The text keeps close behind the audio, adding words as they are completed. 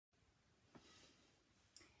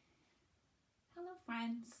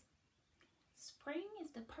friends! Spring is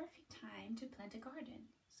the perfect time to plant a garden,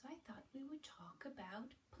 so I thought we would talk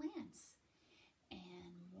about plants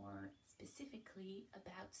and more specifically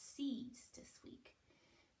about seeds this week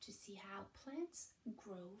to see how plants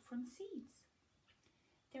grow from seeds.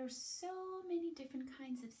 There are so many different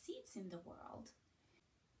kinds of seeds in the world.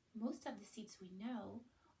 Most of the seeds we know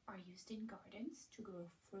are used in gardens to grow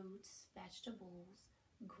fruits, vegetables,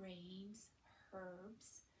 grains,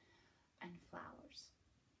 herbs, and flowers.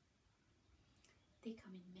 They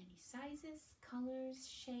come in many sizes, colors,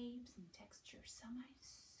 shapes, and textures. Some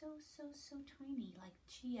are so tiny, like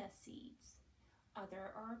chia seeds.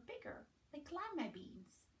 Other are bigger, like lima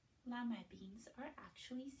beans. Lima beans are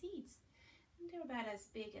actually seeds, and they're about as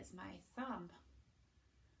big as my thumb.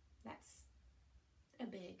 That's a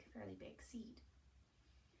fairly big seed.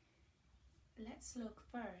 Let's look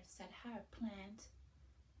first at how a plant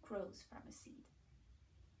grows from a seed.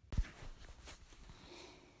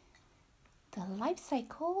 The life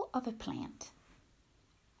cycle of a plant.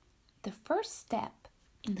 The first step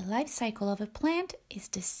in the life cycle of a plant is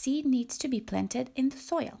the seed needs to be planted in the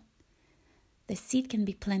soil. The seed can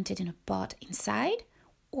be planted in a pot inside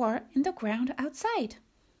or in the ground outside.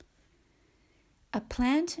 A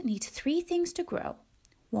plant needs 3 things to grow: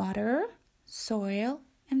 water, soil,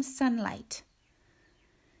 and sunlight.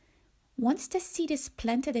 Once the seed is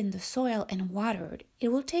planted in the soil and watered, it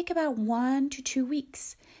will take about 1 to 2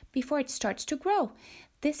 weeks before it starts to grow.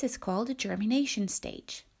 This is called the germination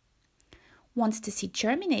stage. Once the seed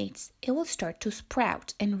germinates, it will start to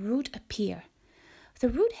sprout and root appear. The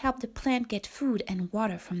root helps the plant get food and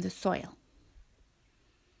water from the soil.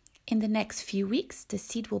 In the next few weeks, the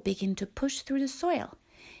seed will begin to push through the soil.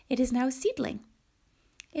 It is now a seedling.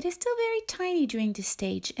 It is still very tiny during this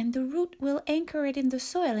stage, and the root will anchor it in the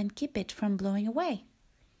soil and keep it from blowing away.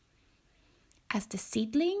 As the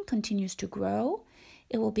seedling continues to grow,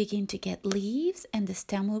 it will begin to get leaves, and the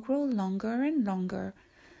stem will grow longer and longer.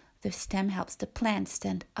 The stem helps the plant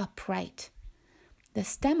stand upright. The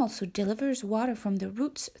stem also delivers water from the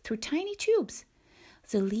roots through tiny tubes.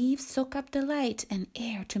 The leaves soak up the light and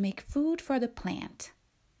air to make food for the plant.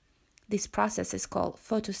 This process is called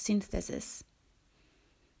photosynthesis.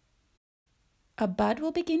 A bud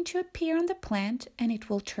will begin to appear on the plant and it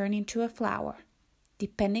will turn into a flower.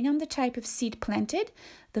 Depending on the type of seed planted,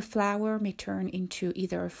 the flower may turn into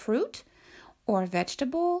either a fruit or a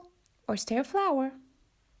vegetable or stay a flower.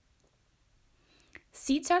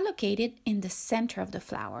 Seeds are located in the center of the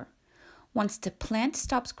flower. Once the plant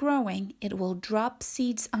stops growing, it will drop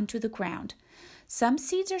seeds onto the ground. Some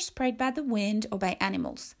seeds are spread by the wind or by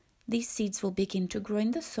animals. These seeds will begin to grow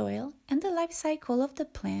in the soil, and the life cycle of the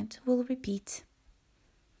plant will repeat.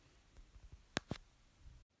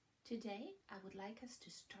 Today, I would like us to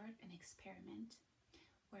start an experiment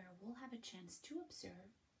where we'll have a chance to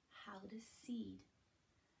observe how the seed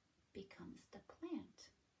becomes the plant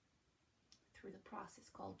through the process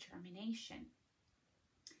called germination.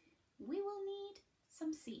 We will need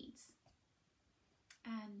some seeds,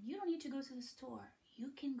 and you don't need to go to the store.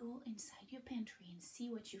 You can go inside your pantry and see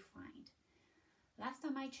what you find. Last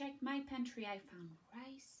time I checked my pantry, I found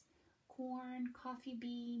rice, corn, coffee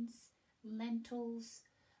beans, lentils,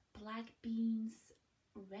 black beans,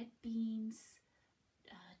 red beans,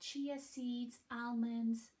 chia seeds,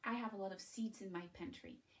 almonds. I have a lot of seeds in my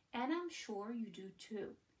pantry, and I'm sure you do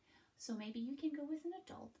too. So maybe you can go with an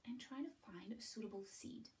adult and try to find a suitable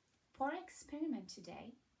seed. For our experiment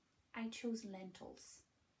today, I chose lentils.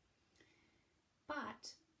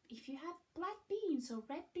 But if you have black beans or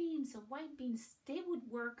red beans or white beans, they would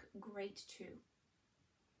work great too.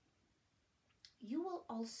 You will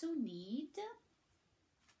also need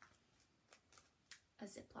a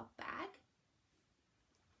Ziploc bag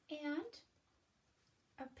and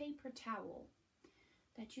a paper towel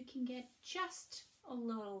that you can get just a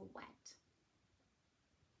little wet.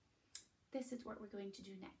 This is what we're going to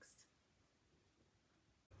do next.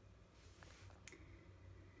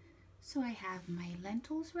 So I have my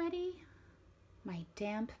lentils ready, my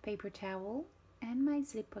damp paper towel, and my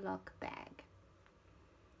Ziploc bag.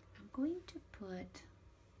 I'm going to put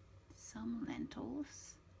some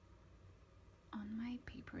lentils on my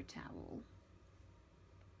paper towel.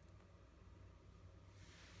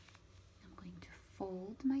 I'm going to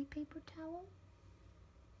fold my paper towel.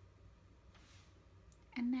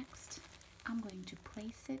 And next, I'm going to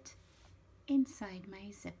place it inside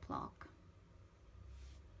my Ziploc.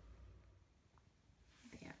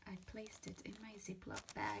 There, I placed it in my Ziploc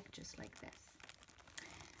bag just like this.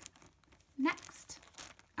 Next,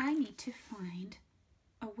 I need to find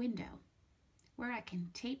a window where I can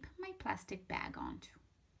tape my plastic bag onto.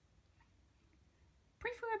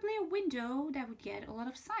 Preferably preferably a window that would get a lot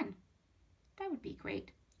of sun. That would be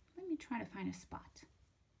great. Let me try to find a spot.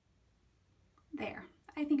 There,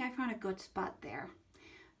 I think I found a good spot there.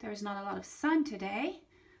 There is not a lot of sun today,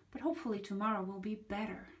 but hopefully tomorrow will be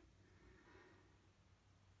better.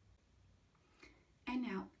 And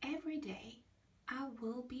now every day I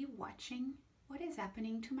will be watching what is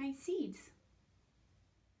happening to my seeds.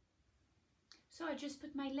 So I just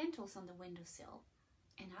put my lentils on the windowsill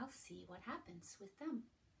and I'll see what happens with them.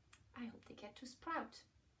 I hope they get to sprout.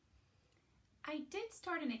 I did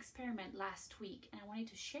start an experiment last week and I wanted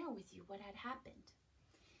to share with you what had happened.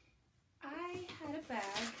 I had a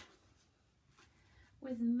bag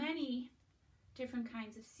with many different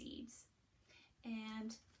kinds of seeds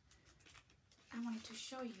and I wanted to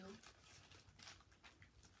show you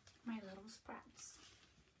my little sprouts.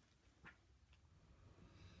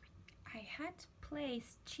 I had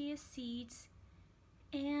placed chia seeds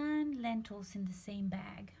and lentils in the same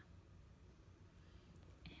bag.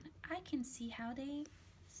 And I can see how they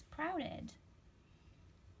sprouted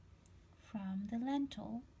from the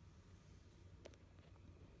lentil.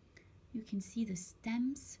 You can see the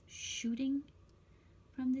stems shooting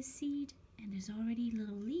from the seed and there's already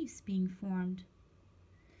little leaves being formed.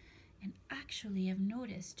 And actually I've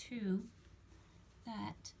noticed too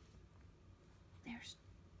that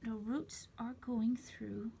the roots are going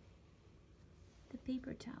through the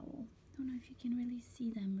paper towel. Don't know if you can really see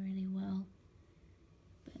them really well,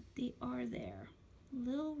 but they are there,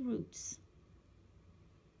 little roots.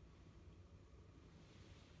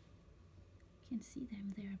 You can see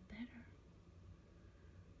them there better.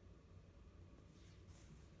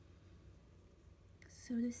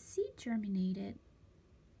 So the seed germinated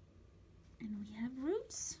and we have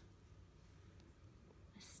roots,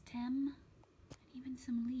 a stem, and even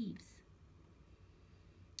some leaves.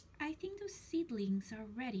 I think those seedlings are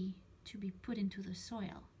ready to be put into the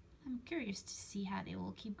soil. I'm curious to see how they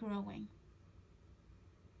will keep growing.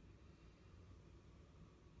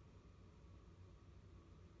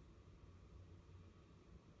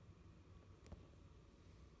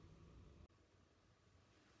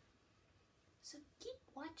 So keep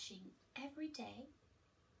watching every day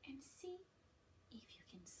and see if you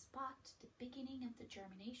can spot the beginning of the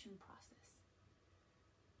germination process.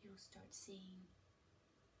 You'll start seeing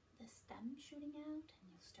the stem shooting out and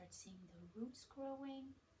you'll start seeing the roots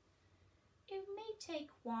growing. It may take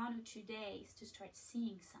 1 or 2 days to start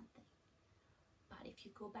seeing something, but if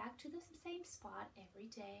you go back to the same spot every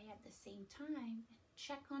day at the same time and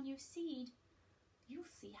check on your seed, you'll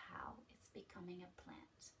see how it's becoming a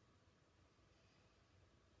plant.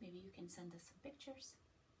 Maybe you can send us some pictures.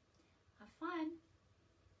 Have fun!